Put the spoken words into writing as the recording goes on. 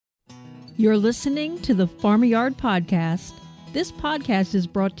You're listening to the Farmyard Podcast. This podcast is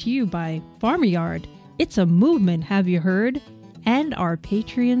brought to you by Farmyard. It's a movement, have you heard? And our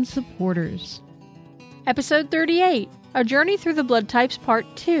Patreon supporters. Episode 38, A Journey Through the Blood Types Part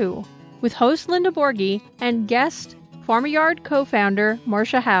 2, with host Linda Borghi and guest Farmyard co-founder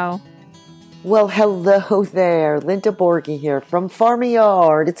Marcia Howe. Well, hello there. Linda Borghi here from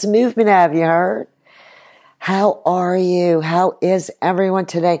Farmyard. It's a movement, have you heard? How are you? How is everyone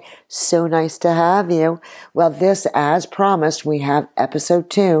today? So nice to have you. Well, this, as promised, we have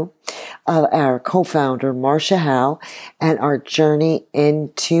episode 2 of our co-founder, Marcia Howe, and our journey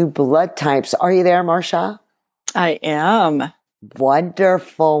into blood types. Are you there, Marcia? I am.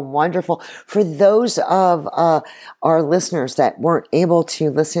 Wonderful, wonderful. For those of our listeners that weren't able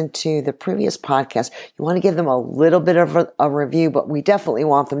to listen to the previous podcast, you want to give them a little bit of a review, but we definitely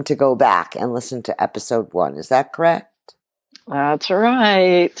want them to go back and listen to episode 1. Is that correct? That's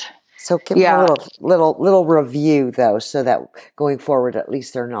right. So give them a little review, though, so that going forward, at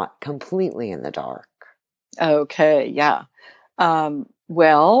least they're not completely in the dark. Okay, yeah.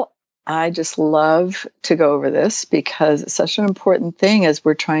 Well, I just love to go over this because it's such an important thing as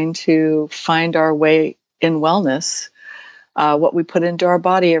we're trying to find our way in wellness. What we put into our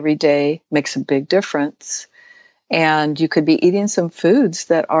body every day makes a big difference. And you could be eating some foods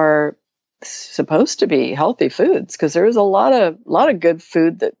that are supposed to be healthy foods, because there is a lot of good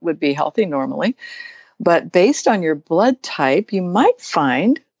food that would be healthy normally. But based on your blood type, you might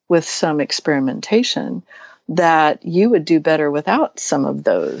find with some experimentation that you would do better without some of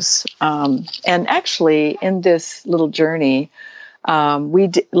those. And actually, in this little journey,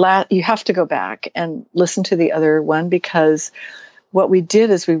 you have to go back and listen to the other one, because what we did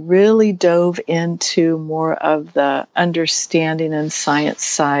is we really dove into more of the understanding and science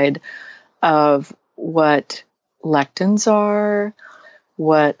side of what lectins are,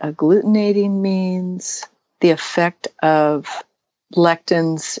 what agglutinating means, the effect of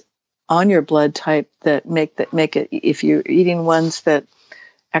lectins on your blood type that make it, if you're eating ones that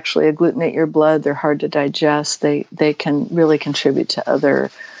actually agglutinate your blood, they're hard to digest. They can really contribute to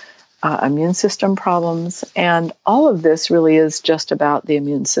other immune system problems. And all of this really is just about the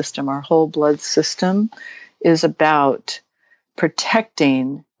immune system. Our whole blood system is about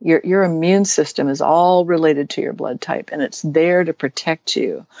protecting your immune system is all related to your blood type, and it's there to protect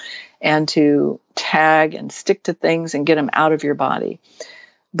you and to tag and stick to things and get them out of your body.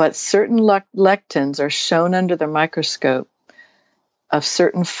 But certain lectins are shown under the microscope of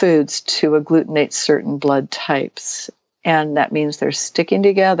certain foods to agglutinate certain blood types. And that means they're sticking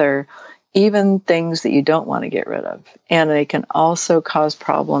together, even things that you don't want to get rid of. And they can also cause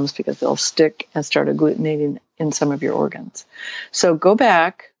problems because they'll stick and start agglutinating in some of your organs. So go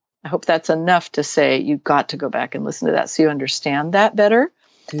back. I hope that's enough to say you've got to go back and listen to that so you understand that better.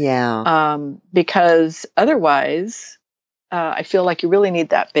 Yeah. Because otherwise, I feel like you really need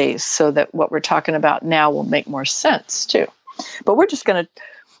that base so that what we're talking about now will make more sense too. But we're just going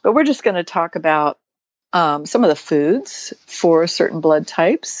to talk about some of the foods for certain blood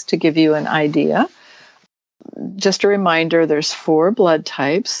types to give you an idea. Just a reminder, there's 4 blood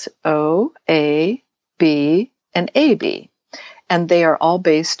types: O, A, B, and AB. And they are all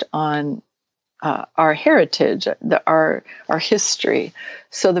based on our heritage, our history.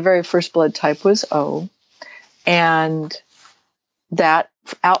 So the very first blood type was O, and that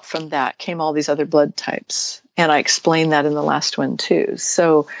out from that came all these other blood types. And I explained that in the last one too.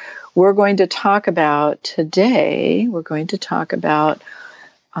 So we're going to talk about today,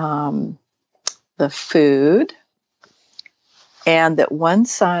 the food, and that one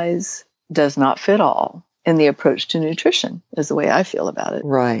size does not fit all in the approach to nutrition is the way I feel about it.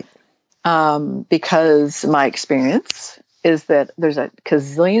 Right. Because my experience is that there's a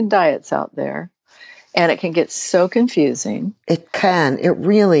gazillion diets out there, and it can get so confusing. It can. It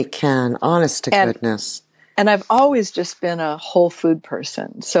really can. Honest to goodness. And I've always just been a whole food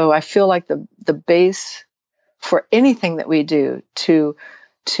person. So I feel like the base for anything that we do to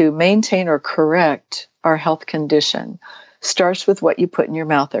maintain or correct our health condition starts with what you put in your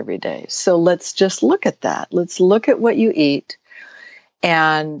mouth every day. So let's just look at that. Let's look at what you eat.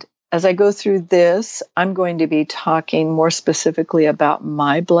 And as I go through this, I'm going to be talking more specifically about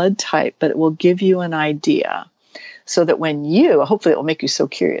my blood type, but it will give you an idea so that when hopefully it will make you so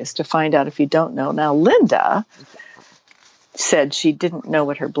curious to find out if you don't know. Now, Linda said she didn't know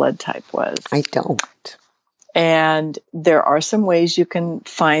what her blood type was. I don't. And there are some ways you can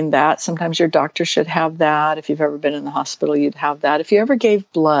find that. Sometimes your doctor should have that. If you've ever been in the hospital, you'd have that. If you ever gave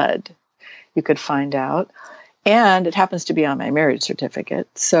blood, you could find out. And it happens to be on my marriage certificate.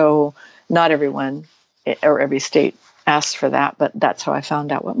 So not everyone or every state asked for that, but that's how I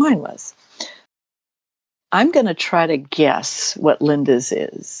found out what mine was. I'm going to try to guess what Linda's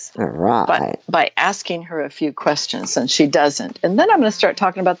is. All right. By asking her a few questions, since she doesn't. And then I'm going to start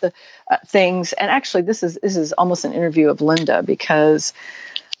talking about the things. And actually, this is almost an interview of Linda, because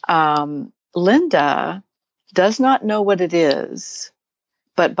Linda does not know what it is.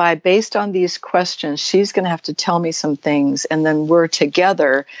 But based on these questions, she's going to have to tell me some things, and then we're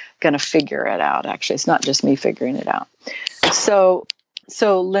together going to figure it out. Actually, it's not just me figuring it out. So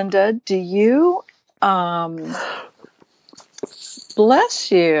Linda, do you...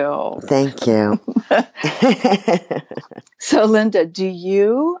 bless you. Thank you. So, Linda, do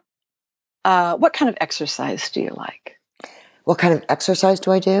you, what kind of exercise do you like? What kind of exercise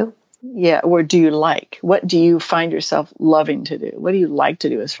do I do? Yeah, or do you like? What do you find yourself loving to do? What do you like to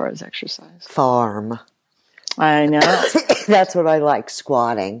do as far as exercise? Farm. I know. That's what I like,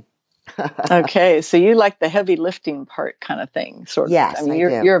 squatting. Okay, so you like the heavy lifting part kind of thing, sort of. Yes, I mean,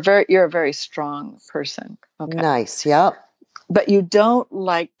 do. you're a very strong person. Okay. Nice, yep. But you don't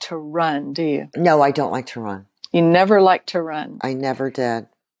like to run, do you? No, I don't like to run. You never like to run. I never did.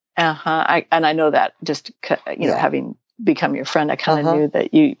 I know that just, having become your friend, I kind of knew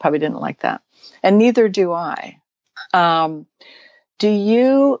that you probably didn't like that. And neither do I. Do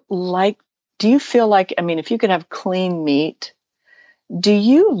you feel like, I mean, if you could have clean meat, do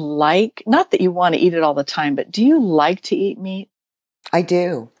you like, not that you want to eat it all the time, but do you like to eat meat? I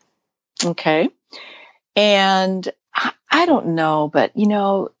do. Okay. And I don't know, but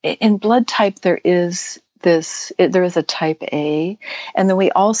in blood type, there is a type A. And then we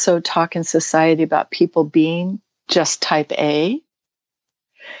also talk in society about people being just type A.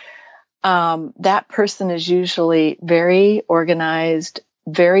 That person is usually very organized,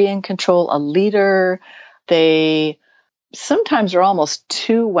 very in control, a leader. They sometimes are almost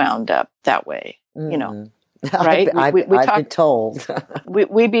too wound up that way, right? I've been told.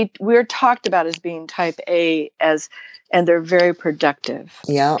 we're talked about as being type A, and they're very productive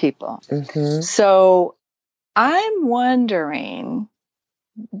people. Mm-hmm. So I'm wondering,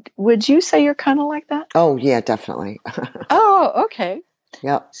 would you say you're kind of like that? Oh, yeah, definitely. Oh, okay.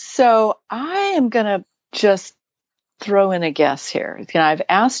 Yep. So I am going to just throw in a guess here. I've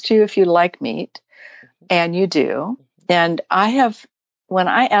asked you if you like meat, and you do. And when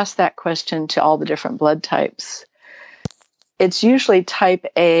I ask that question to all the different blood types, it's usually type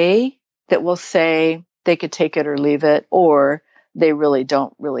A that will say they could take it or leave it, or they really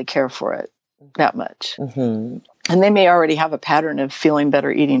don't really care for it that much. Mm-hmm. And they may already have a pattern of feeling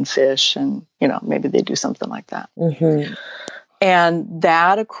better eating fish, and, maybe they do something like that. Mm-hmm. And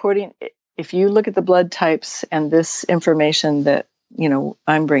that, if you look at the blood types and this information that,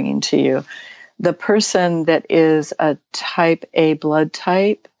 I'm bringing to you, the person that is a type A blood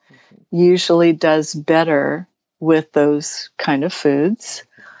type usually does better with those kind of foods.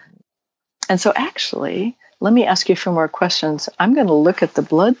 And so actually, let me ask you a few more questions. I'm going to look at the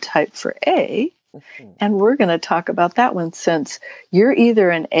blood type for A, and we're going to talk about that one, since you're either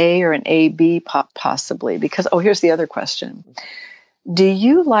an A or an AB possibly. Because, here's the other question. Do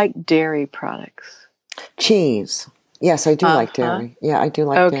you like dairy products? Cheese. Yes, I do like dairy. Yeah, I do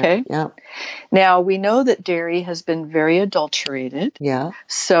like dairy. Yeah. Now, we know that dairy has been very adulterated. Yeah.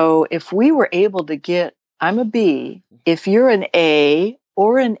 So if we were able to get, I'm a B, if you're an A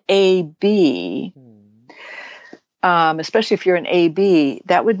or an AB, especially if you're an AB,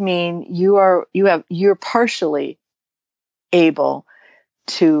 that would mean you're partially able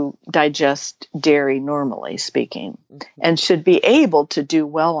to digest dairy, normally speaking, and should be able to do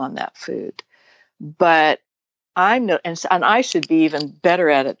well on that food. But and I should be even better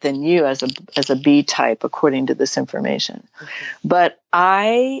at it than you as a B type, according to this information. Mm-hmm. But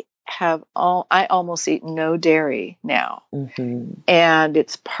I almost eat no dairy now. Mm-hmm. And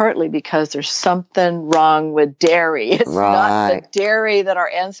it's partly because there's something wrong with dairy. It's not the dairy that our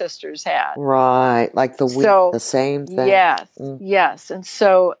ancestors had. Right. Like the wheat, the same thing. Yes. Yes. And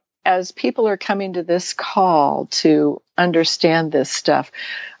so as people are coming to this call to understand this stuff,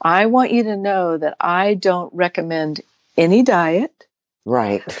 I want you to know that I don't recommend any diet.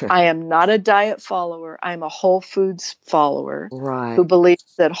 Right. I am not a diet follower. I'm a whole foods follower. Right. Who believes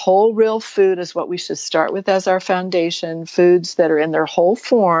that whole real food is what we should start with as our foundation, foods that are in their whole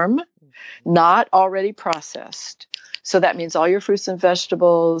form, not already processed. So that means all your fruits and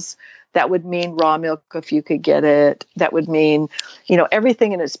vegetables. That would mean raw milk if you could get it. That would mean,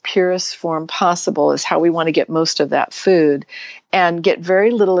 everything in its purest form possible is how we want to get most of that food, and get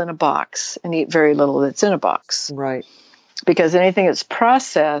very little in a box and eat very little that's in a box. Right. Because anything that's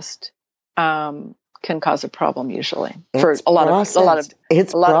processed can cause a problem usually It's for a lot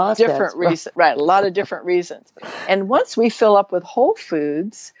of different reasons. Right, a lot of different reasons. And once we fill up with whole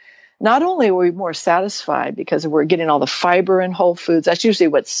foods, not only are we more satisfied because we're getting all the fiber in whole foods. That's usually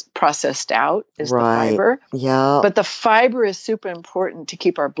what's processed out is the fiber. Yeah. But the fiber is super important to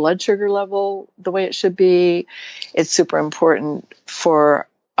keep our blood sugar level the way it should be. It's super important for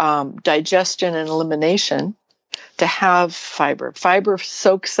digestion and elimination to have fiber. Fiber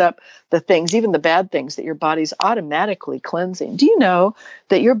soaks up the things, even the bad things that your body's automatically cleansing. Do you know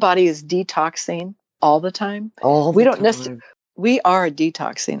that your body is detoxing all the time? We are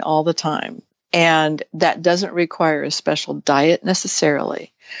detoxing all the time. And that doesn't require a special diet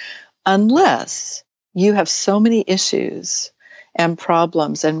necessarily, unless you have so many issues and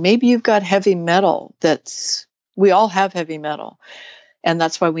problems. And maybe you've got heavy metal we all have heavy metal. And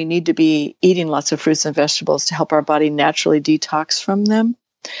that's why we need to be eating lots of fruits and vegetables to help our body naturally detox from them.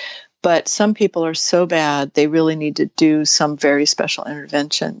 But some people are so bad, they really need to do some very special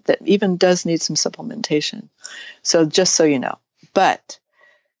intervention that even does need some supplementation. So just so you know. But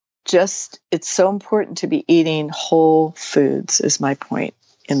it's so important to be eating whole foods is my point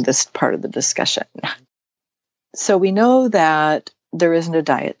in this part of the discussion. So we know that there isn't a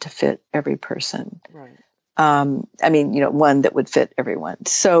diet to fit every person. Right. One that would fit everyone.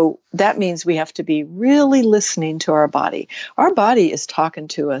 So that means we have to be really listening to our body. Our body is talking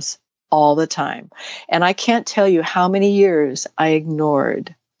to us all the time. And I can't tell you how many years I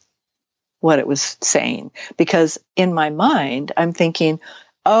ignored what it was saying, because in my mind, I'm thinking,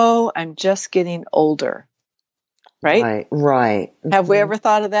 oh, I'm just getting older. Right. Have we ever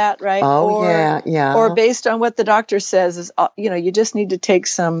thought of that? Right. Oh, yeah. Or based on what the doctor says is, you just need to take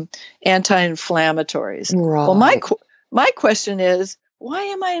some anti-inflammatories. Right. Well, my question is, why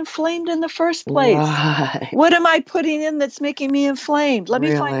am I inflamed in the first place? Right. What am I putting in that's making me inflamed? Let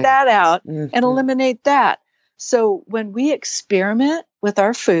me find that out and eliminate that. So when we experiment with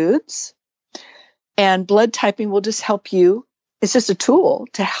our foods, and blood typing will just help you. It's just a tool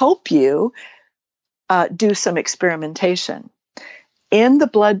to help you do some experimentation. In the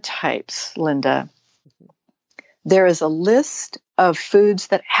blood types, Linda, there is a list of foods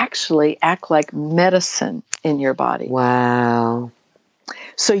that actually act like medicine in your body. Wow.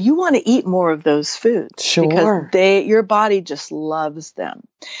 So you want to eat more of those foods. Sure. Because your body just loves them.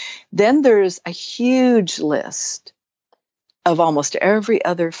 Then there's a huge list of almost every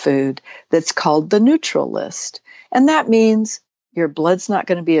other food that's called the neutral list. And that means your blood's not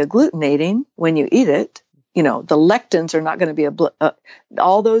going to be agglutinating when you eat it. The lectins are not going to be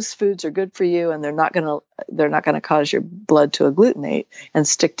all those foods are good for you, and they're not going to cause your blood to agglutinate and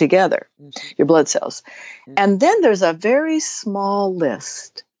stick together, your blood cells. And then there's a very small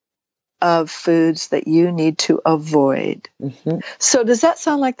list of foods that you need to avoid. So does that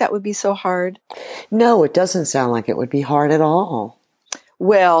sound like that would be so hard? No, it doesn't sound like it would be hard at all.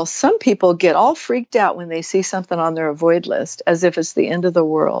 Well, some people get all freaked out when they see something on their avoid list as if it's the end of the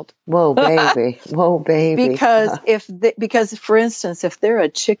world. Whoa, baby. Whoa, baby. Because, for instance, if they're a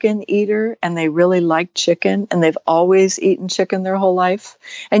chicken eater and they really like chicken and they've always eaten chicken their whole life,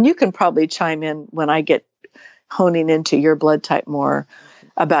 and you can probably chime in when I get honing into your blood type more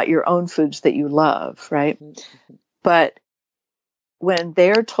about your own foods that you love, right? But when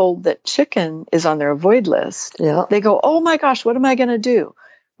they're told that chicken is on their avoid list, they go, oh my gosh, what am I going to do?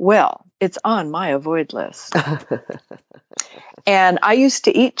 Well, it's on my avoid list. And I used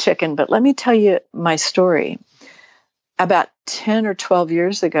to eat chicken, but let me tell you my story. About 10 or 12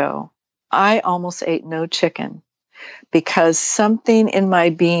 years ago, I almost ate no chicken because something in my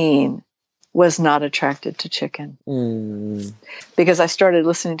being was not attracted to chicken because I started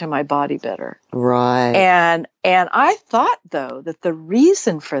listening to my body better. Right. And I thought, though, that the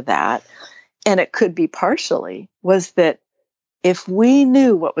reason for that, and it could be partially, was that if we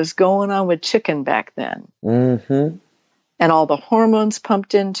knew what was going on with chicken back then and all the hormones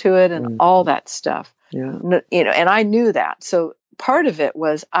pumped into it and all that stuff, and I knew that. So part of it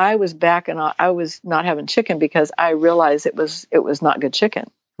was I was not having chicken because I realized it was not good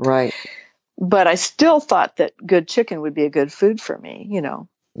chicken. Right. But I still thought that good chicken would be a good food for me,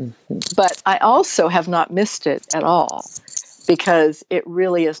 But I also have not missed it at all because it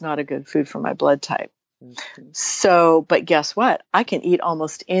really is not a good food for my blood type. So, but guess what? I can eat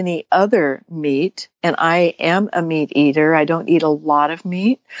almost any other meat, and I am a meat eater. I don't eat a lot of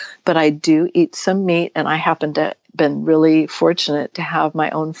meat, but I do eat some meat, and I happen to been really fortunate to have my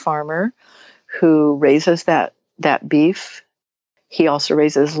own farmer who raises that beef. He also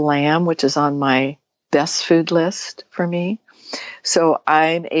raises lamb, which is on my best food list for me. So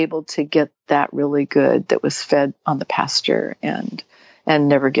I'm able to get that really good that was fed on the pasture and and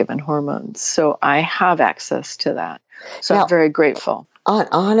never given hormones. So I have access to that. So Now, I'm very grateful.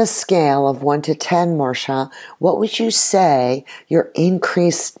 On a scale of 1 to 10, Marcia, what would you say the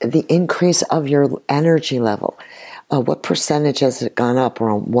increase of your energy level? What percentage has it gone up,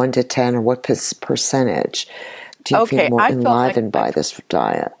 around 1 to 10, or what percentage do you feel more enlivened by this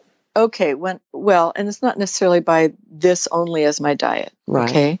diet? Okay, and it's not necessarily by this only as my diet, right.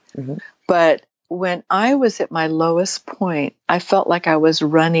 Okay? Mm-hmm. But when I was at my lowest point, I felt like I was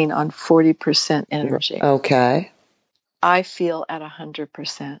running on 40% energy. Okay. I feel at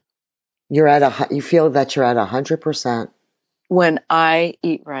 100%. You feel that you're at 100%? When I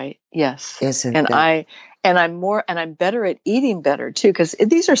eat right, yes. I'm better at eating better too, because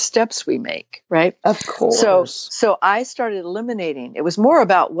these are steps we make, right? Of course. So I started eliminating. It was more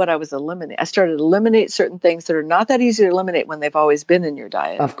about what I was eliminating. I started to eliminate certain things that are not that easy to eliminate when they've always been in your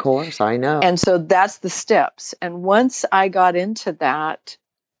diet. Of course, I know. And so that's the steps. And once I got into that,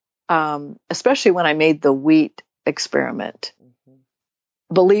 especially when I made the wheat experiment,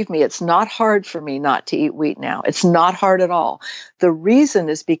 believe me, it's not hard for me not to eat wheat now. It's not hard at all. The reason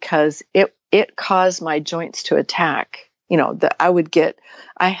is because it caused my joints to attack.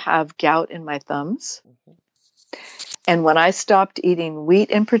 I have gout in my thumbs. And when I stopped eating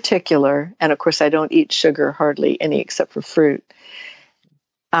wheat in particular, and of course I don't eat sugar hardly any except for fruit,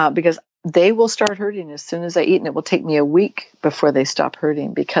 because they will start hurting as soon as I eat, and it will take me a week before they stop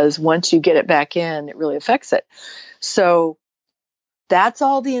hurting, because once you get it back in, it really affects it. So that's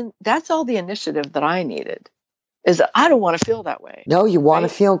all the initiative that I needed. Is that I don't want to feel that way. No, you want to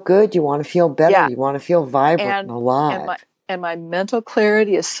feel good. You want to feel better. Yeah. You want to feel vibrant and alive. And my mental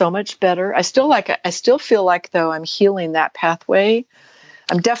clarity is so much better. I still feel like though I'm healing that pathway.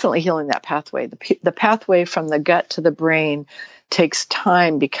 I'm definitely healing that pathway. The pathway from the gut to the brain takes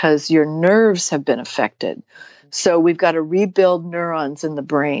time because your nerves have been affected. So we've got to rebuild neurons in the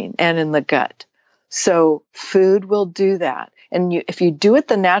brain and in the gut. So food will do that. And if you do it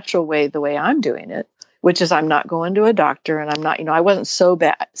the natural way, the way I'm doing it, which is I'm not going to a doctor, and I'm not, I wasn't so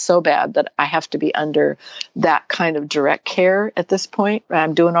bad that I have to be under that kind of direct care at this point.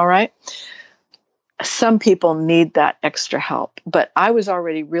 I'm doing all right. Some people need that extra help, but I was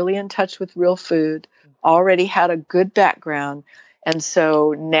already really in touch with real food, already had a good background. And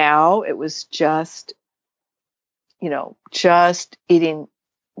so now it was just eating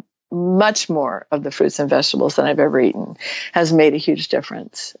much more of the fruits and vegetables than I've ever eaten has made a huge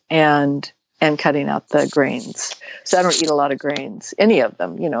difference. And cutting out the grains. So I don't eat a lot of grains, any of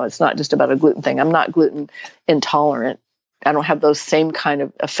them. It's not just about a gluten thing. I'm not gluten intolerant. I don't have those same kind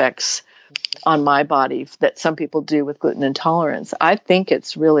of effects on my body that some people do with gluten intolerance. I think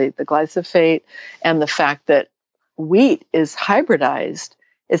it's really the glyphosate and the fact that wheat is hybridized.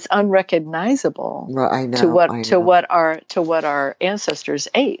 It's unrecognizable to what our ancestors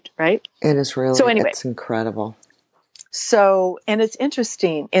ate, right? It is really, so anyway, it's incredible. So, and it's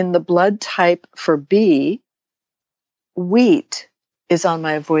interesting, in the blood type for B, wheat is on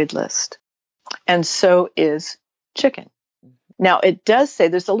my avoid list. And so is chicken. Now, it does say,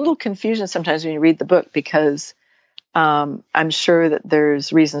 there's a little confusion sometimes when you read the book, because I'm sure that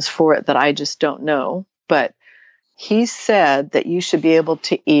there's reasons for it that I just don't know. But he said that you should be able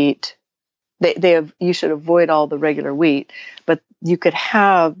to eat, you should avoid all the regular wheat, but you could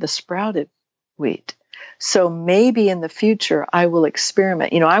have the sprouted wheat. So maybe in the future I will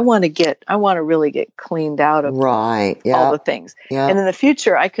experiment. I want to really get cleaned out of all the things. Yep. And in the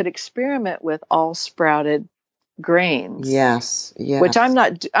future I could experiment with all sprouted grains. Yes. Which I'm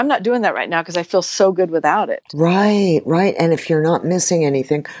not doing that right now because I feel so good without it. Right. And if you're not missing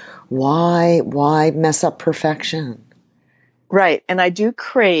anything, why mess up perfection? Right. And I do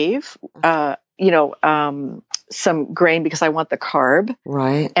crave some grain because I want the carb.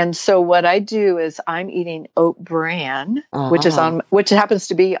 Right. And so what I do is I'm eating oat bran, which happens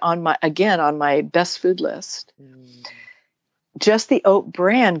to be on my best food list. Just the oat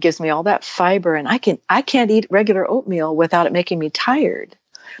bran gives me all that fiber, and I can't eat regular oatmeal without it making me tired.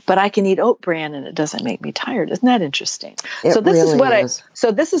 But I can eat oat bran and it doesn't make me tired. Isn't that interesting? So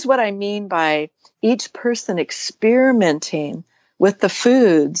this is what I mean by each person experimenting with the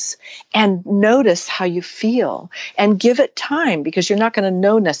foods and notice how you feel and give it time, because you're not going to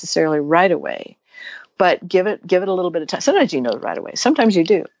know necessarily right away, but give it a little bit of time. Sometimes you know right away. Sometimes you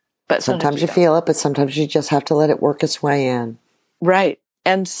do, but sometimes you feel it, but sometimes you just have to let it work its way in. Right.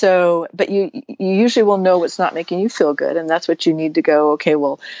 And so, but you usually will know what's not making you feel good. And that's what you need to go, okay,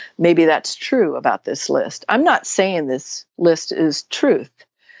 well, maybe that's true about this list. I'm not saying this list is truth.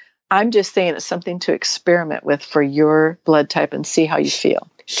 I'm just saying it's something to experiment with for your blood type and see how you feel.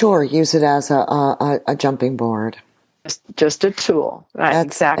 Sure. Use it as a jumping board. Just a tool, right? That's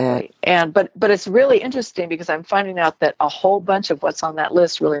exactly. And but it's really interesting because I'm finding out that a whole bunch of what's on that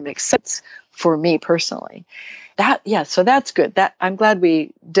list really makes sense for me personally. So that's good. That I'm glad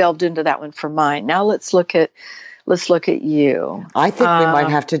we delved into that one for mine. Now let's look at you. I think we might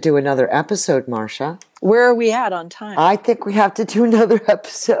have to do another episode, Marcia. Where are we at on time? I think we have to do another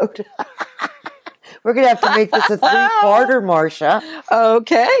episode. We're going to have to make this a 3-parter, Marcia.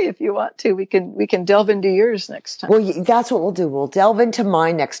 Okay, if you want to, we can delve into yours next time. Well, that's what we'll do. We'll delve into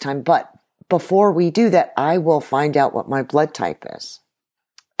mine next time. But before we do that, I will find out what my blood type is.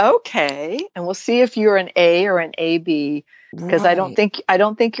 Okay, and we'll see if you're an A or an AB, because I don't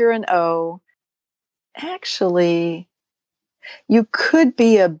think you're an O. Actually, you could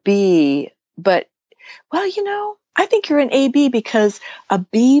be a B, but I think you're an AB because a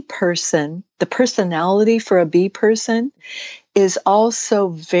B person, the personality for a B person is also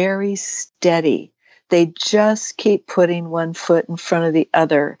very steady. They just keep putting one foot in front of the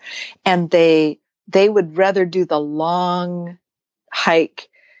other, and they would rather do the long hike.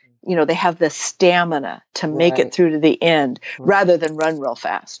 They have the stamina to make it through to the end rather than run real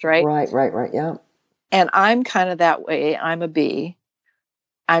fast, right? Right, yeah. And I'm kind of that way. I'm a B.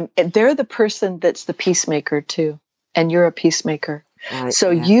 They're the person that's the peacemaker too, and you're a peacemaker. So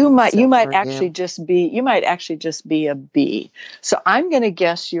you might actually just be a B. So I'm going to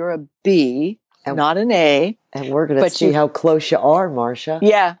guess you're a B, not an A. And we're going to see how close you are, Marcia.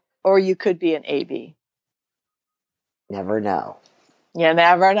 Yeah, or you could be an AB. Never know. You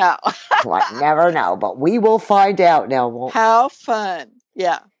never know. Never know, but we will find out now. How fun.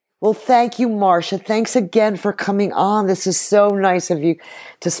 Yeah. Well, thank you, Marcia. Thanks again for coming on. This is so nice of you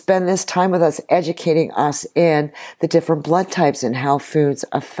to spend this time with us, educating us in the different blood types and how foods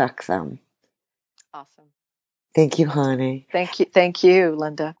affect them. Awesome. Thank you, honey. Thank you,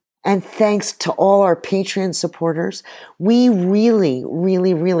 Linda. And thanks to all our Patreon supporters. We really,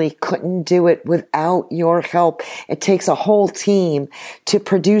 really, really couldn't do it without your help. It takes a whole team to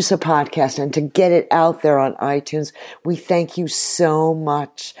produce a podcast and to get it out there on iTunes. We thank you so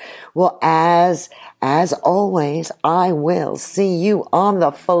much. Well, as always, I will see you on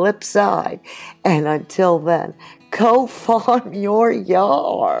the flip side. And until then, go farm your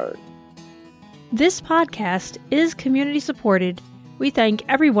yard. This podcast is community supported. We thank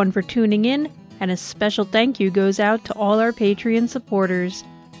everyone for tuning in, and a special thank you goes out to all our Patreon supporters.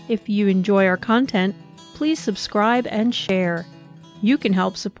 If you enjoy our content, please subscribe and share. You can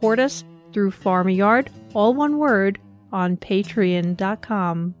help support us through Farm Yard, all one word, on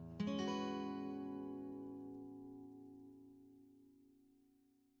patreon.com.